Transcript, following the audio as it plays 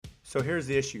So here's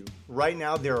the issue. Right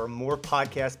now, there are more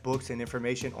podcasts, books, and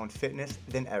information on fitness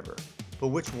than ever. But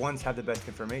which ones have the best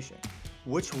information?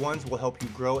 Which ones will help you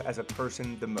grow as a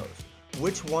person the most?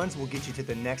 Which ones will get you to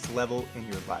the next level in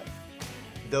your life?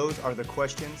 Those are the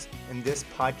questions, and this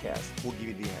podcast will give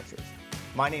you the answers.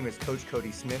 My name is Coach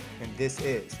Cody Smith, and this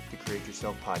is the Create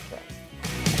Yourself Podcast.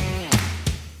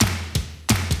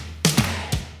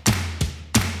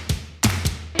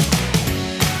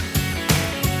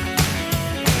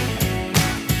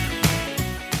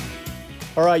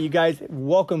 All right, you guys,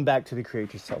 welcome back to the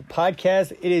Create Yourself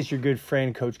Podcast. It is your good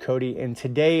friend, Coach Cody, and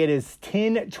today it is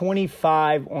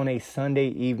 10:25 on a Sunday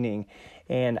evening,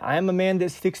 and I'm a man that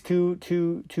sticks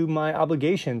to my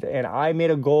obligations, and I made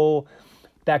a goal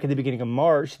back at the beginning of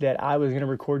March that I was going to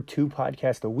record 2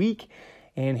 podcasts a week,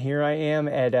 and here I am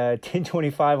at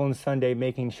 10:25 on Sunday,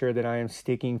 making sure that I am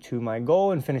sticking to my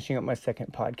goal and finishing up my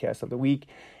second podcast of the week.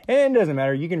 And it doesn't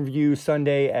matter. You can view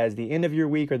Sunday as the end of your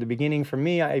week or the beginning. For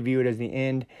me, I view it as the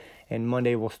end, and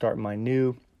Monday will start my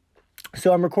new.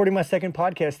 So I'm recording my second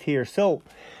podcast here. So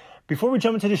before we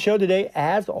jump into the show today,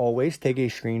 as always, take a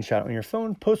screenshot on your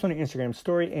phone, post on your Instagram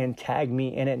story, and tag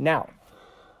me in it. Now,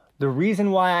 the reason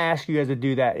why I ask you guys to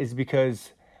do that is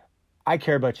because I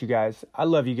care about you guys. I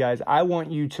love you guys. I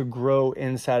want you to grow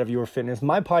inside of your fitness.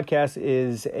 My podcast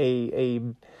is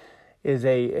an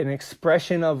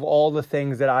expression of all the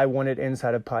things that I wanted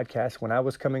inside of podcasts when I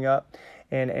was coming up.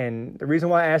 And the reason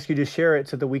why I ask you to share it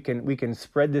so that we can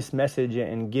spread this message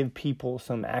and give people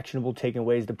some actionable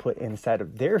takeaways to put inside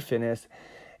of their fitness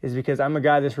is because I'm a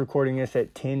guy that's recording this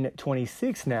at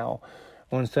 10:26 now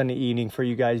on Sunday evening for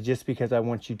you guys, just because I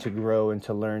want you to grow and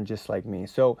to learn just like me.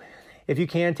 So if you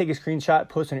can, take a screenshot,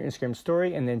 post on your Instagram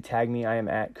story, and then tag me. I am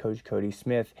at Coach Cody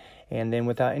Smith. And then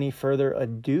without any further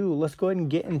ado, let's go ahead and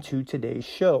get into today's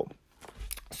show.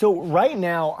 So right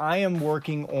now, I am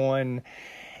working on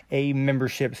a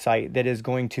membership site that is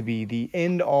going to be the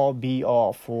end-all,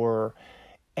 be-all for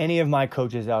any of my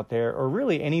coaches out there, or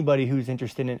really anybody who's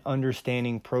interested in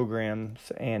understanding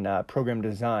programs and program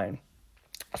design.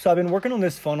 So I've been working on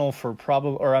this funnel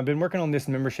I've been working on this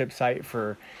membership site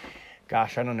for I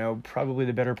don't know, probably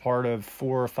the better part of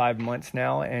 4 or 5 months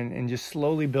now, and just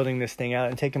slowly building this thing out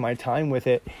and taking my time with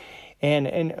it. And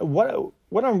the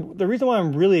reason why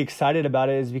I'm really excited about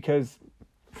it is because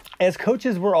as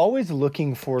coaches, we're always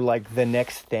looking for like the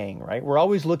next thing, right? We're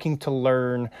always looking to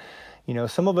learn. You know,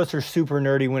 some of us are super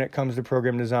nerdy when it comes to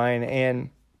program design. And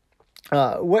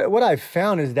what I've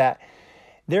found is that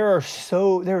there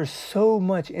is so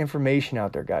much information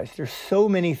out there, guys. There's so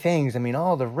many things. I mean,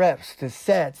 all the reps, the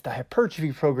sets, the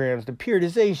hypertrophy programs, the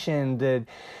periodization,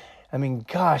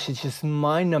 it's just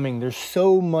mind-numbing. There's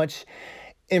so much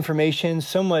information,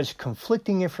 so much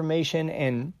conflicting information.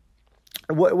 And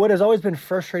what has always been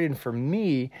frustrating for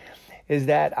me is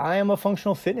that I am a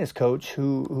functional fitness coach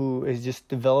who has just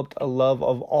developed a love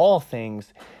of all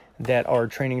things that are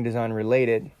training design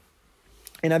related.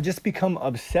 And I've just become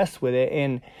obsessed with it.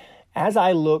 And as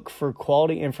I look for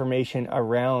quality information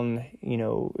around,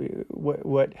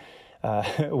 what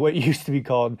used to be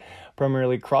called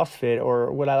primarily CrossFit,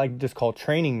 or what I like to just call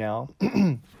training now,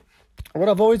 what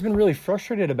I've always been really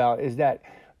frustrated about is that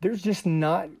there's just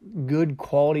not good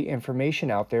quality information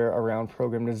out there around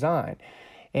program design.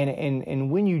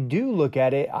 And when you do look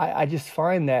at it, I just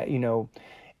find that,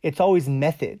 it's always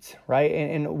methods, right?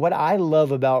 And what I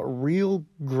love about real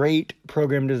great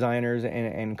program designers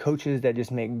and coaches that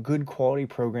just make good quality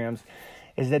programs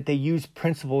is that they use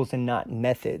principles and not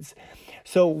methods.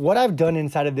 So what I've done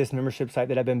inside of this membership site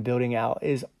that I've been building out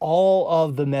is all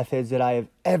of the methods that I have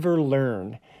ever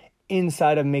learned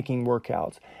inside of making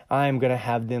workouts. I'm going to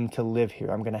have them to live here.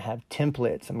 I'm going to have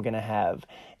templates. I'm going to have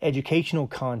educational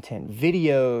content,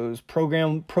 videos,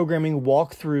 programming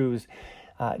walkthroughs,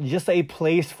 just a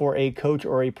place for a coach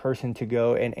or a person to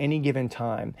go at any given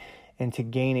time and to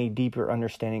gain a deeper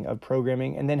understanding of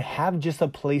programming, and then have just a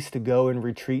place to go and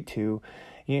retreat to.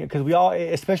 Because we all,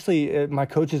 especially my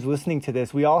coaches listening to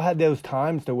this, we all had those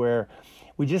times to where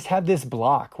we just have this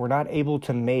block. We're not able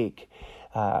to make,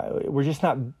 we're just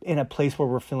not in a place where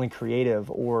we're feeling creative,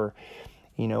 or,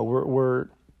 we're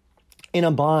in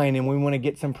a bind and we want to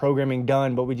get some programming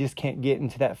done, but we just can't get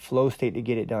into that flow state to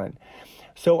get it done.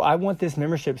 So I want this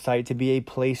membership site to be a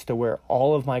place to where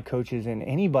all of my coaches and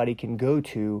anybody can go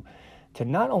to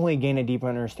not only gain a deeper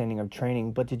understanding of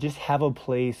training, but to just have a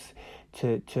place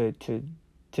to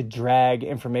to drag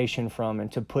information from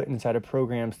and to put inside of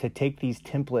programs, to take these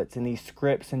templates and these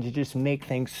scripts and to just make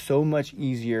things so much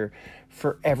easier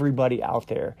for everybody out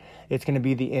there. It's going to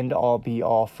be the end all be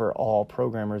all for all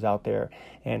programmers out there.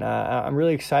 And I'm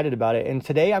really excited about it. And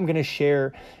today I'm going to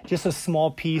share just a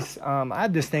small piece. I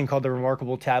have this thing called the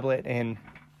Remarkable Tablet, and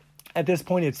at this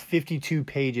point, it's 52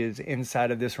 pages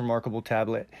inside of this Remarkable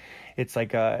Tablet. It's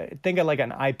like think of like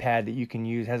an iPad that you can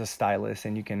use, has a stylus,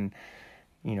 and you can,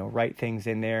 write things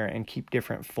in there and keep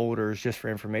different folders just for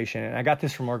information. And I got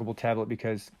this Remarkable Tablet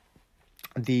because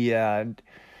I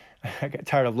got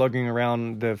tired of lugging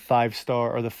around the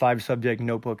 5-star or the 5-subject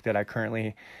notebook that I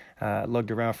currently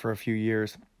lugged around for a few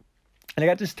years. And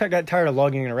I got tired of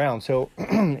lugging it around. So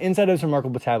inside of this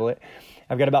Remarkable Tablet,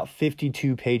 I've got about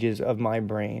 52 pages of my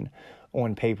brain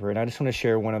on paper, and I just want to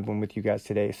share one of them with you guys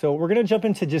today. So we're going to jump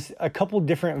into just a couple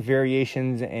different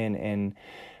variations and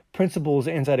principles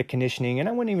inside of conditioning. And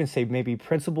I wouldn't even say maybe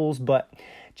principles, but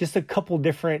just a couple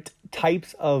different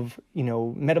types of,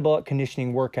 metabolic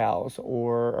conditioning workouts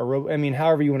or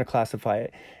however you want to classify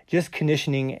it, just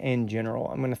conditioning in general.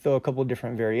 I'm going to throw a couple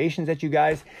different variations at you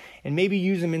guys and maybe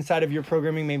use them inside of your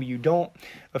programming. Maybe you don't.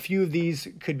 A few of these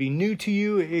could be new to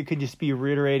you. It could just be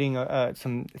reiterating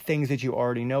some things that you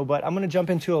already know, but I'm going to jump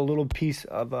into a little piece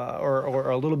of, or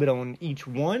a little bit on each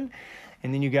one.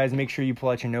 And then you guys make sure you pull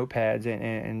out your notepads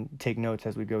and take notes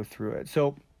as we go through it.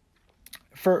 So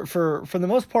for the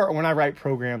most part, when I write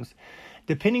programs,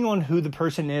 depending on who the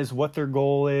person is, what their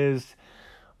goal is,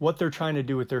 what they're trying to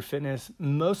do with their fitness,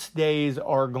 most days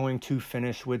are going to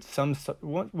finish with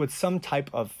some type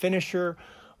of finisher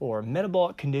or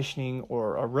metabolic conditioning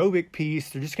or aerobic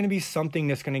piece. They're just going to be something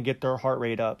that's going to get their heart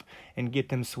rate up and get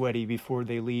them sweaty before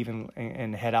they leave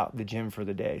and head out the gym for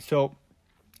the day. So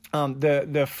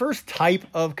the first type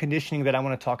of conditioning that I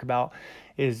want to talk about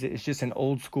is just an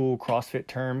old school CrossFit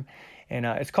term, and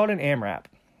it's called an AMRAP.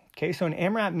 Okay, so an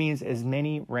AMRAP means as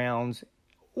many rounds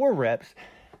or reps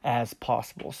as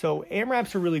possible. So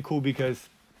AMRAPs are really cool because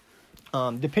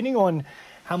depending on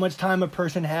how much time a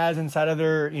person has inside of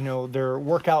their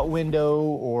workout window,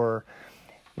 or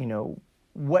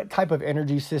what type of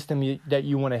energy system that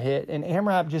you want to hit, an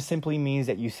AMRAP just simply means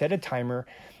that you set a timer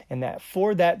and that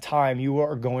for that time you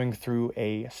are going through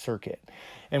a circuit.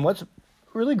 And what's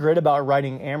really great about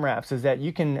writing AMRAPs is that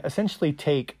you can essentially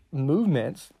take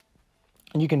movements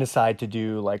and you can decide to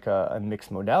do like a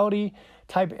mixed modality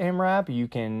type AMRAP. You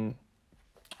can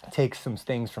take some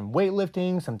things from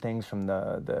weightlifting, some things from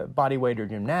the body weight or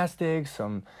gymnastics,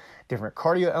 some different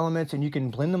cardio elements, and you can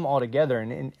blend them all together.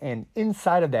 And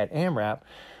inside of that AMRAP,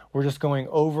 we're just going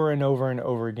over and over and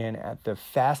over again at the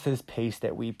fastest pace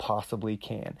that we possibly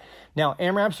can. Now,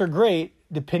 AMRAPs are great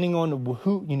depending on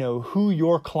who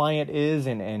your client is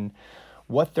and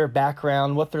what their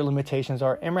background, what their limitations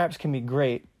are. AMRAPs can be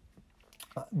great,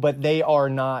 but they are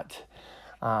not.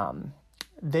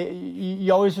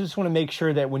 You always just want to make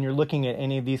sure that when you're looking at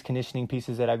any of these conditioning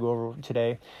pieces that I go over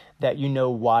today, that you know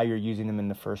why you're using them in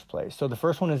the first place. So the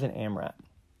first one is an AMRAP.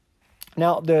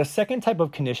 Now, the second type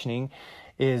of conditioning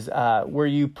is where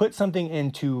you put something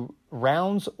into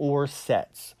rounds or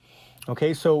sets.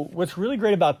 Okay, so what's really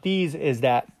great about these is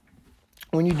that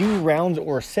when you do rounds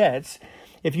or sets,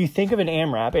 if you think of an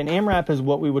AMRAP is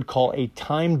what we would call a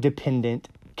time-dependent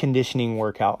conditioning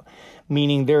workout,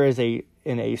 meaning there is in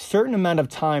a certain amount of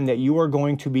time that you are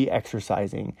going to be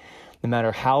exercising, no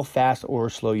matter how fast or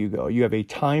slow you go. You have a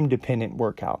time-dependent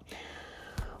workout.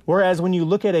 Whereas when you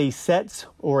look at a sets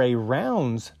or a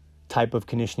rounds type of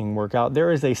conditioning workout,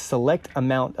 there is a select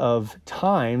amount of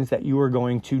times that you are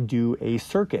going to do a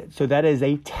circuit. So that is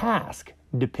a task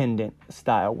dependent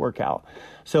style workout.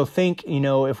 So think,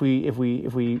 if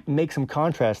we make some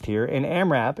contrast here, an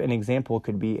AMRAP, an example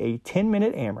could be a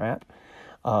 10-minute AMRAP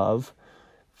of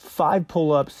 5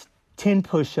 pull-ups, 10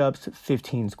 push-ups,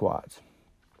 15 squats.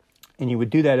 And you would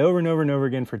do that over and over and over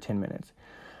again for 10 minutes.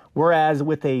 Whereas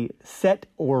with a set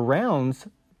or rounds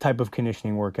type of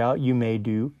conditioning workout, you may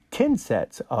do 10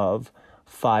 sets of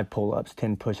 5 pull-ups,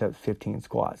 10 push-ups, 15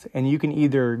 squats. And you can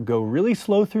either go really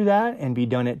slow through that and be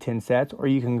done at 10 sets, or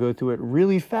you can go through it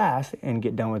really fast and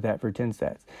get done with that for 10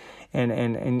 sets.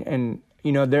 And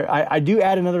I do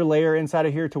add another layer inside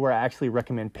of here to where I actually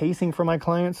recommend pacing for my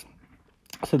clients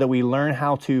so that we learn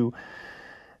how to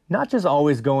not just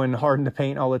always going hard in the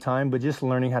paint all the time, but just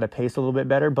learning how to pace a little bit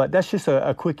better. But that's just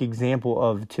a quick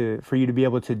example for you to be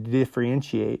able to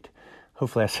differentiate.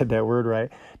 Hopefully I said that word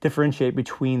right. Differentiate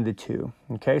between the two.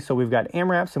 Okay, so we've got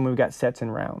AMRAPs and we've got sets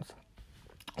and rounds.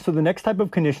 So the next type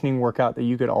of conditioning workout that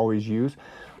you could always use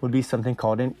would be something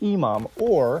called an EMOM,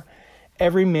 or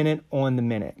every minute on the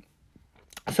minute.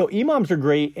 So EMOMs are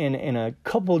great in a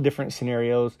couple of different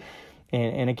scenarios.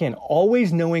 And again,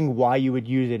 always knowing why you would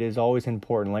use it is always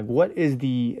important. Like, what is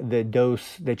the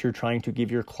dose that you're trying to give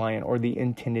your client, or the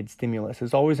intended stimulus?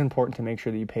 It's always important to make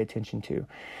sure that you pay attention to.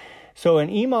 So an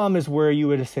EMOM is where you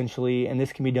would essentially, and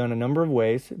this can be done a number of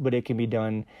ways, but it can be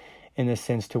done in the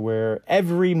sense to where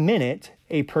every minute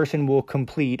a person will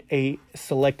complete a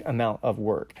select amount of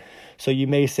work. So you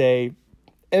may say,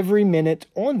 every minute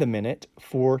on the minute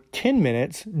for 10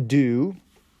 minutes, do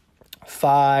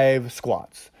 5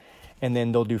 squats. And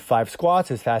then they'll do 5 squats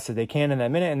as fast as they can in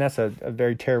that minute. And that's a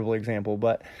very terrible example,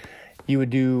 but you would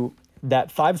do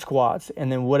that 5 squats,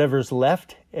 and then whatever's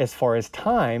left as far as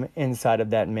time inside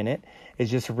of that minute is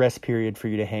just a rest period for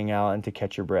you to hang out and to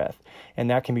catch your breath.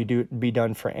 And that can be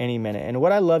done for any minute. And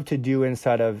what I love to do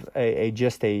inside of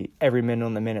just a every minute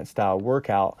on the minute style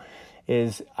workout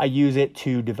is I use it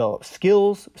to develop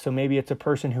skills. So maybe it's a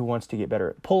person who wants to get better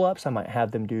at pull-ups. I might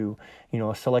have them do,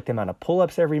 a select amount of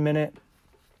pull-ups every minute.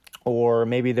 Or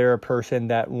maybe they're a person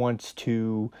that wants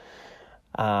to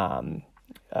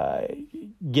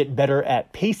get better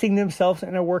at pacing themselves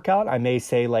in a workout. I may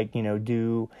say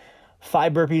do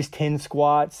 5 burpees, 10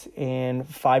 squats, and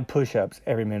 5 push-ups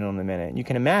every minute on the minute. You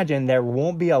can imagine there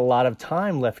won't be a lot of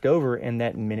time left over in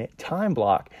that minute time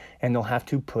block, and they'll have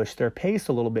to push their pace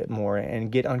a little bit more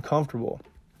and get uncomfortable.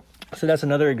 So that's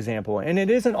another example. And it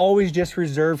isn't always just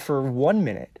reserved for 1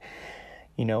 minute.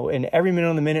 And every minute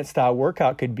on the minute style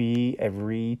workout could be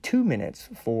every 2 minutes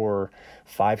for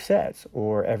 5 sets,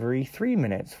 or every 3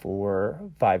 minutes for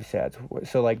 5 sets.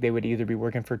 So they would either be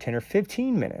working for 10 or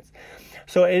 15 minutes.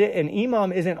 So an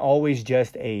EMOM isn't always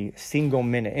just a single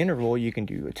minute interval. You can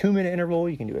do a 2-minute interval,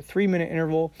 you can do a 3-minute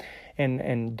interval,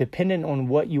 and dependent on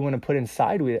what you want to put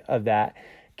inside of that,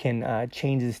 can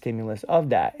change the stimulus of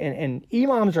that. And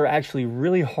EMOMs are actually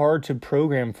really hard to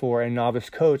program for a novice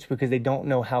coach because they don't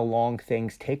know how long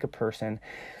things take a person,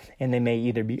 and they may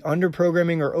either be under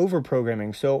programming or over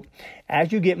programming. So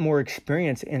as you get more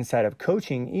experience inside of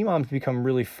coaching, EMOMs become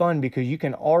really fun because you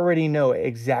can already know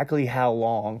exactly how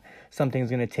long something's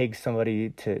going to take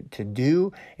somebody to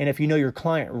do. And if you know your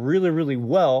client really, really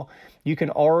well, you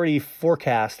can already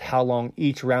forecast how long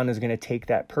each round is going to take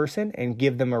that person and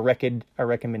give them a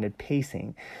recommended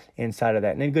pacing inside of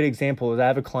that. And a good example is I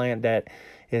have a client that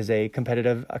is a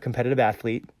competitive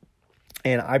athlete,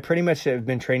 and I pretty much have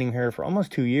been training her for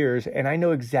almost 2 years, and I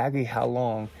know exactly how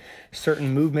long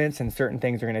certain movements and certain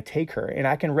things are going to take her. And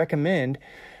I can recommend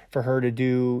for her to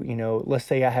do, let's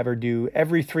say I have her do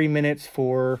every 3 minutes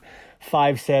for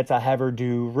 5 sets, I have her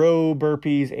do row,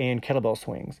 burpees, and kettlebell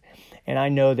swings. And I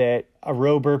know that a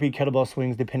row, burpee, kettlebell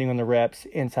swings, depending on the reps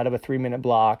inside of a 3-minute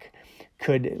block,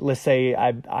 could, let's say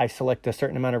I select a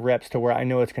certain amount of reps to where I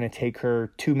know it's going to take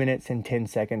her 2 minutes and 10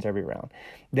 seconds every round.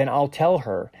 Then I'll tell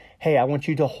her, hey, I want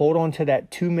you to hold on to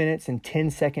that 2 minutes and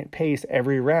 10-second pace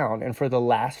every round. And for the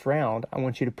last round, I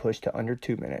want you to push to under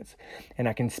 2 minutes, and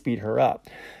I can speed her up.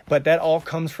 But that all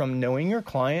comes from knowing your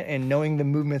client and knowing the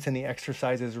movements and the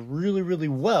exercises really, really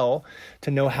well to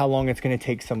know how long it's going to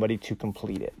take somebody to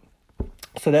complete it.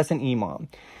 So that's an EMOM.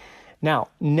 Now,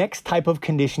 next type of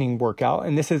conditioning workout,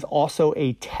 and this is also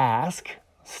a task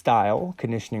style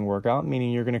conditioning workout,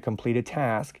 meaning you're going to complete a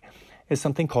task, is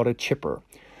something called a chipper.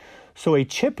 So a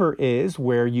chipper is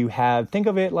where you have, think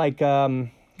of it like,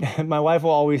 my wife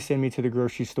will always send me to the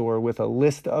grocery store with a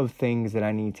list of things that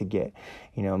I need to get.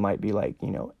 It might be like,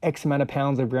 X amount of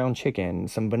pounds of ground chicken,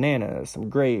 some bananas, some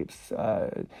grapes,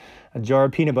 a jar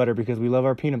of peanut butter because we love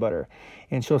our peanut butter.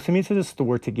 And she'll send me to the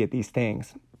store to get these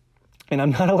things. And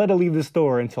I'm not allowed to leave the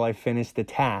store until I finish the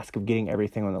task of getting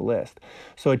everything on the list.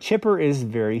 So a chipper is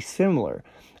very similar.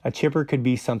 A chipper could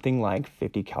be something like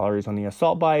 50 calories on the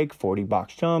assault bike, 40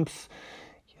 box jumps,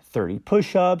 30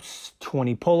 push-ups,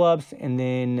 20 pull-ups, and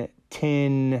then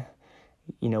 10,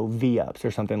 V-ups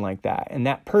or something like that. And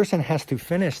that person has to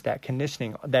finish that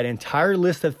conditioning, that entire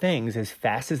list of things as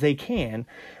fast as they can,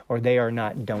 or they are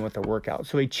not done with the workout.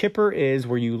 So a chipper is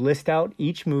where you list out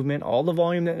each movement, all the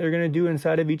volume that they're going to do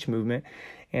inside of each movement,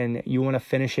 and you want to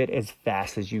finish it as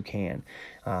fast as you can.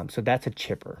 So that's a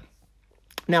chipper.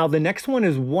 Now, the next one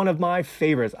is one of my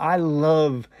favorites. I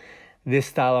love this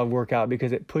style of workout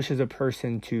because it pushes a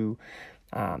person to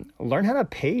learn how to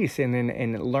pace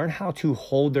and learn how to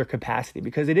hold their capacity.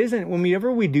 Because it isn't,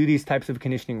 whenever we do these types of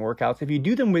conditioning workouts, if you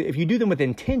do them with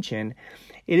intention,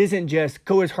 it isn't just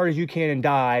go as hard as you can and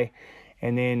die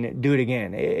and then do it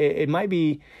again. It might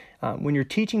be when you're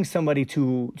teaching somebody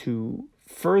to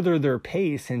further their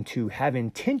pace and to have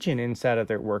intention inside of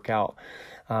their workout.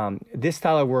 This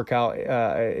style of workout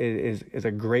is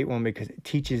a great one because it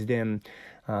teaches them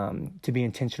to be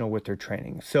intentional with their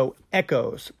training. So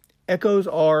echoes. Echoes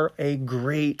are a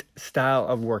great style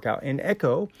of workout. And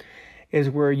echo is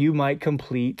where you might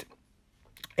complete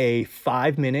a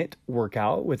 5-minute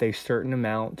workout with a certain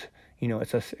amount.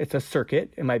 It's a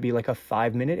circuit. It might be like a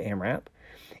 5-minute AMRAP.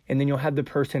 And then you'll have the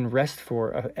person rest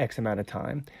for X amount of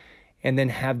time, and then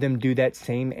have them do that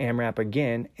same AMRAP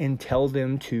again and tell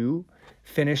them to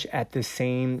finish at the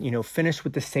same, finish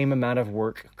with the same amount of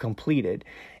work completed.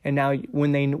 And now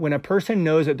when a person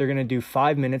knows that they're going to do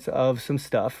 5 minutes of some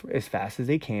stuff as fast as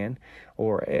they can,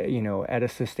 or, at a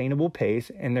sustainable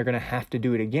pace, and they're going to have to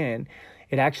do it again,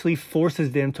 it actually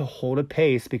forces them to hold a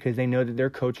pace because they know that their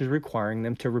coach is requiring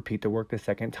them to repeat the work the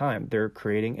second time. They're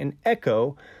creating an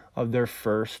echo of their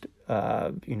first,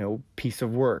 piece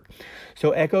of work.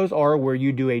 So echoes are where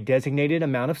you do a designated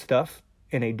amount of stuff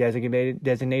in a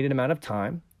designated amount of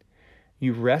time.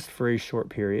 You rest for a short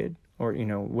period, or,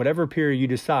 whatever period you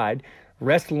decide,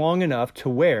 rest long enough to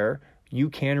where you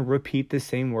can repeat the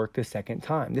same work the second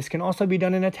time. This can also be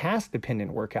done in a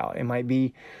task-dependent workout. It might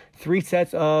be 3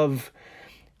 sets of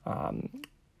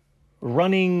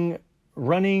running,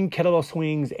 kettlebell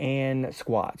swings, and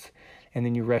squats. And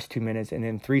then you rest 2 minutes, and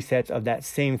then 3 sets of that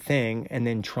same thing, and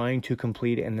then trying to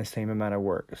complete it in the same amount of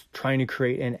work. It's trying to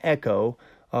create an echo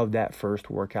of that first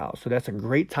workout. So that's a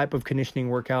great type of conditioning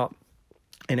workout,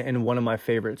 and one of my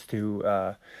favorites too.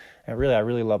 I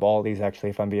really love all of these, actually,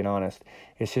 if I'm being honest.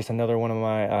 It's just another one of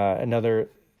my, another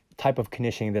type of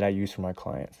conditioning that I use for my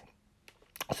clients.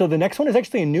 So the next one is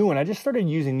actually a new one. I just started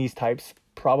using these types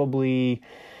probably,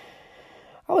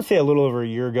 I would say, a little over a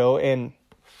year ago. And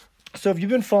so if you've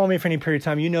been following me for any period of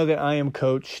time, you know that I am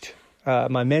coached.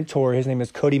 My mentor, his name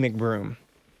is Cody McBroom.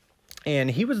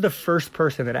 And he was the first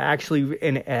person that actually,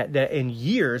 in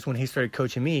years when he started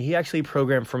coaching me, he actually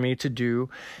programmed for me to do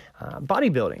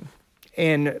bodybuilding.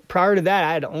 And prior to that,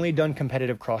 I had only done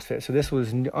competitive CrossFit. So this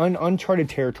was uncharted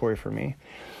territory for me.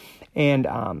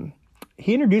 And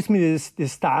he introduced me to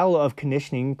this style of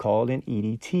conditioning called an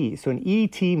EDT. So an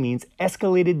EDT means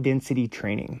escalated density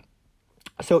training.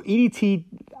 So EDT,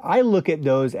 I look at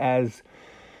those as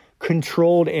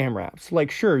controlled AMRAPs. Like,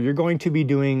 sure, you're going to be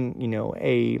doing,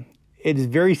 it's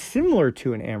very similar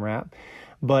to an AMRAP,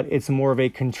 but it's more of a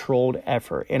controlled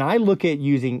effort. And I look at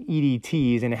using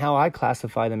EDTs, and how I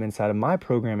classify them inside of my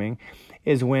programming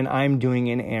is when I'm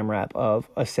doing an AMRAP of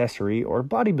accessory or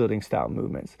bodybuilding style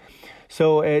movements.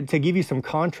 So to give you some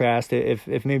contrast,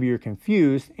 if maybe you're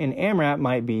confused, an AMRAP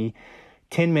might be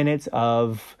 10 minutes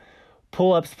of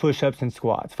pull-ups, push-ups, and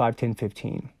squats, 5, 10,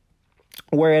 15.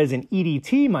 Whereas an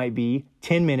EDT might be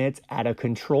 10 minutes at a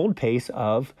controlled pace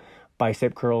of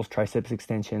bicep curls, triceps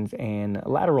extensions, and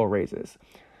lateral raises.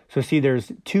 So see,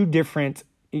 there's two different,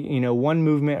 one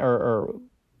movement or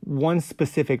one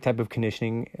specific type of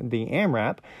conditioning. The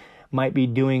AMRAP might be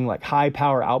doing like high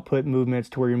power output movements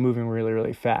to where you're moving really,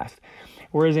 really fast.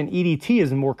 Whereas an EDT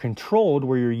is more controlled,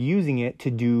 where you're using it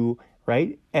to do,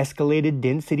 escalated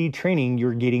density training.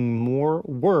 You're getting more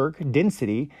work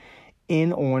density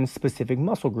on specific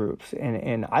muscle groups.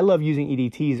 And I love using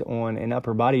EDTs on an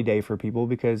upper body day for people,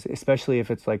 because especially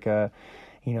if it's like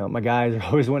my guys are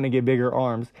always wanting to get bigger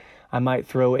arms, I might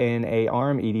throw in a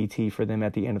arm EDT for them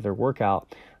at the end of their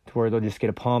workout, to where they'll just get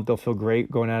a pump. They'll feel great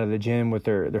going out of the gym with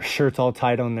their shirts all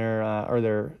tight on their, or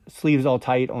their sleeves all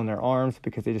tight on their arms,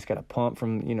 because they just got a pump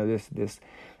from, this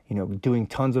doing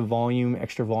tons of volume,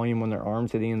 extra volume on their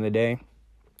arms at the end of the day.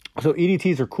 So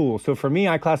EDTs are cool. So for me,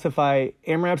 I classify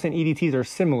AMRAPs and EDTs are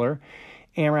similar.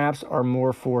 AMRAPs are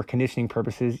more for conditioning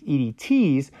purposes.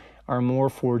 EDTs are more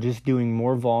for just doing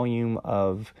more volume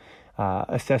of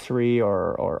accessory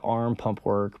or arm pump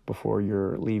work before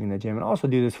you're leaving the gym. And I also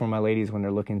do this for my ladies when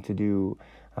they're looking to do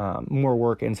more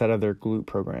work inside of their glute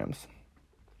programs.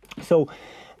 So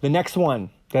the next one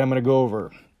that I'm going to go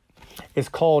over is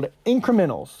called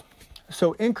incrementals.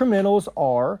 So incrementals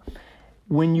are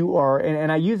when you are, and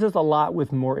I use this a lot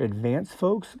with more advanced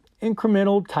folks,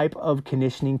 incremental type of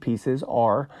conditioning pieces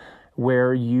are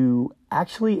where you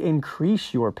actually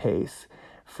increase your pace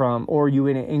or you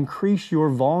increase your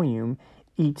volume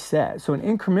each set. So an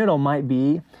incremental might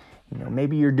be,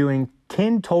 maybe you're doing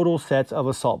 10 total sets of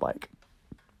assault bike.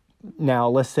 Now,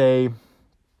 let's say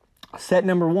set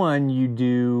number 1, you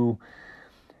do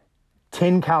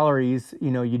 10 calories,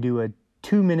 you do a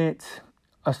 2-minute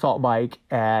assault bike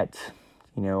at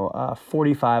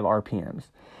 45 RPMs.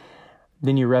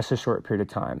 Then you rest a short period of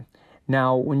time.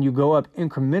 Now, when you go up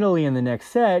incrementally in the next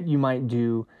set, you might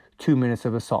do 2 minutes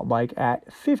of assault bike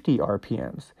at 50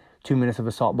 RPMs, 2 minutes of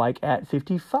assault bike at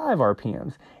 55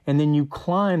 RPMs. And then you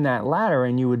climb that ladder,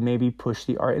 and you would maybe push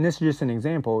and this is just an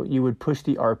example, you would push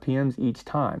the RPMs each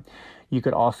time. You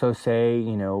could also say,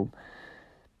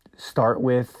 start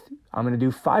with I'm going to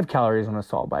do 5 calories on an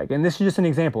assault bike. And this is just an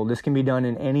example. This can be done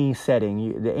in any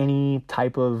setting, any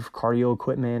type of cardio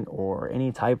equipment or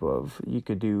any type of, you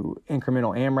could do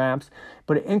incremental AMRAPs,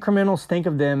 but incrementals, think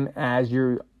of them as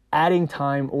you're adding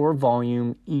time or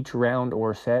volume each round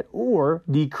or set, or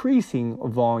decreasing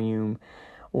volume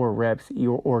or reps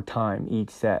or time each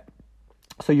set.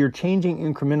 So you're changing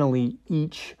incrementally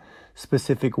each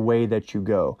specific way that you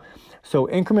go. So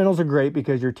incrementals are great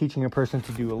because you're teaching a person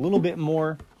to do a little bit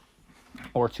more,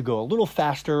 or to go a little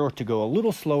faster, or to go a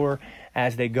little slower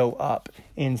as they go up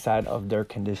inside of their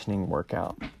conditioning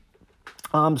workout.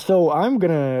 So I'm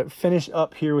going to finish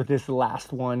up here with this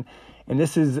last one.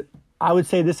 And I would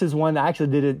say this is one that I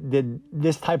actually did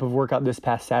this type of workout this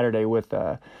past Saturday with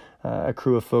a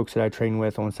crew of folks that I train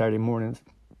with on Saturday mornings.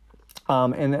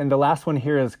 And the last one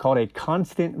here is called a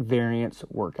constant variance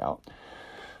workout.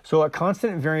 So a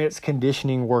constant variance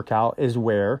conditioning workout is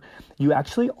where you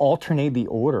actually alternate the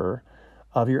order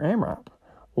of your AMRAP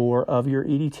or of your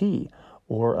EDT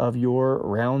or of your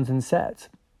rounds and sets.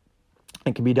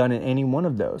 It can be done in any one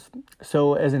of those.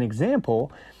 So as an example,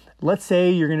 let's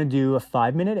say you're going to do a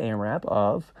 5-minute AMRAP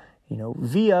of,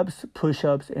 V-ups,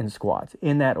 push-ups, and squats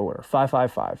in that order.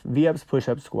 5-5-5. V-ups,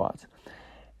 push-ups, squats.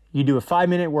 You do a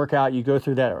 5-minute workout, you go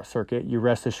through that circuit, you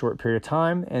rest a short period of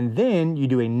time, and then you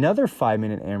do another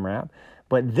 5-minute AMRAP,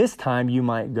 but this time you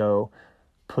might go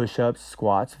push-ups,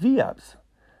 squats, V-ups.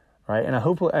 Right, and I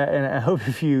hope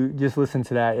if you just listen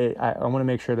to that, I want to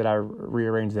make sure that I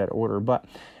rearrange that order. But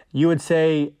you would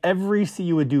say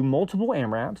you would do multiple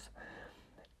AMRAPs.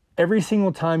 Every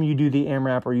single time you do the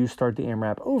AMRAP or you start the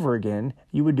AMRAP over again,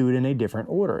 you would do it in a different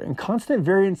order. And constant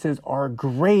variances are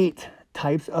great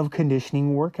types of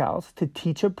conditioning workouts to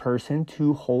teach a person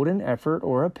to hold an effort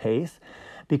or a pace,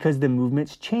 because the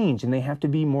movements change and they have to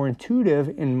be more intuitive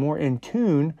and more in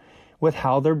tune with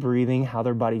how they're breathing, how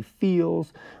their body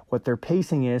feels, what their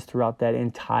pacing is throughout that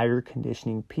entire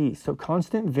conditioning piece. So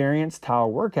constant variance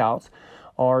style workouts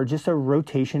are just a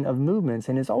rotation of movements.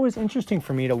 And it's always interesting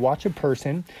for me to watch a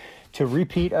person to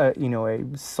repeat a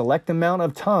select amount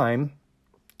of time,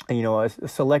 a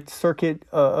select circuit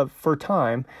for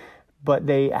time, but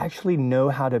they actually know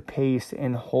how to pace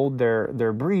and hold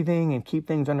their breathing and keep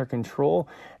things under control,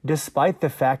 despite the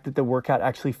fact that the workout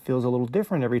actually feels a little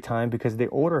different every time because the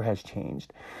order has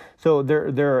changed. So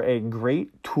they're a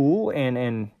great tool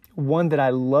and one that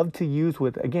I love to use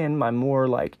with, again, my more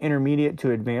like intermediate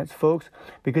to advanced folks,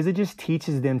 because it just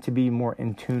teaches them to be more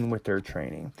in tune with their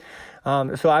training.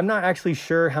 So I'm not actually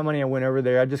sure how many I went over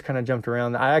there. I just kind of jumped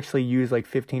around. I actually used like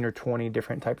 15 or 20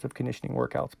 different types of conditioning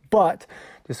workouts, but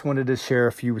just wanted to share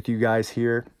a few with you guys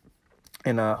here,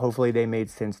 and hopefully they made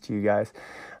sense to you guys.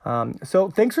 So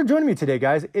thanks for joining me today,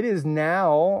 guys. It is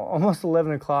now almost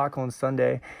 11 o'clock on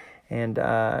Sunday, and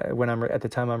when I'm at the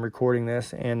time I'm recording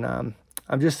this, and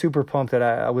I'm just super pumped that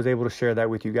I was able to share that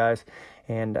with you guys.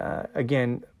 And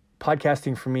again,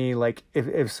 podcasting for me, like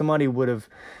if somebody would have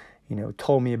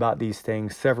told me about these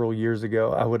things several years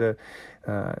ago, I would have,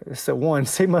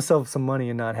 saved myself some money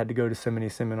and not had to go to so many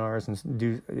seminars and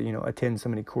do, attend so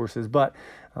many courses. But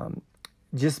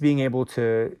just being able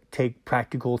to take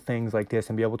practical things like this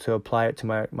and be able to apply it to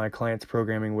my clients'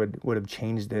 programming would have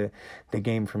changed the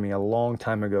game for me a long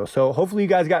time ago. So hopefully you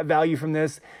guys got value from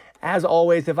this. As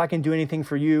always, if I can do anything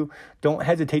for you, don't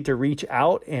hesitate to reach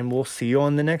out, and we'll see you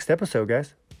on the next episode,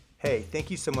 guys. Hey, thank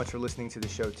you so much for listening to the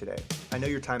show today. I know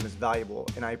your time is valuable,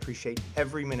 and I appreciate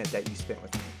every minute that you spent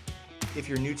with me. If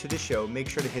you're new to the show, make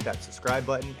sure to hit that subscribe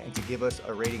button and to give us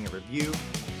a rating and review.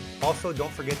 Also,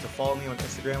 don't forget to follow me on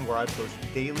Instagram, where I post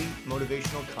daily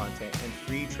motivational content and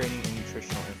free training and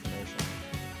nutritional information.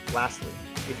 Lastly,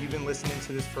 if you've been listening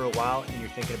to this for a while and you're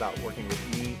thinking about working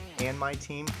with me and my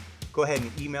team, go ahead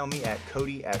and email me at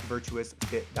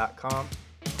cody@virtuousfit.com,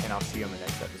 and I'll see you on the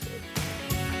next episode.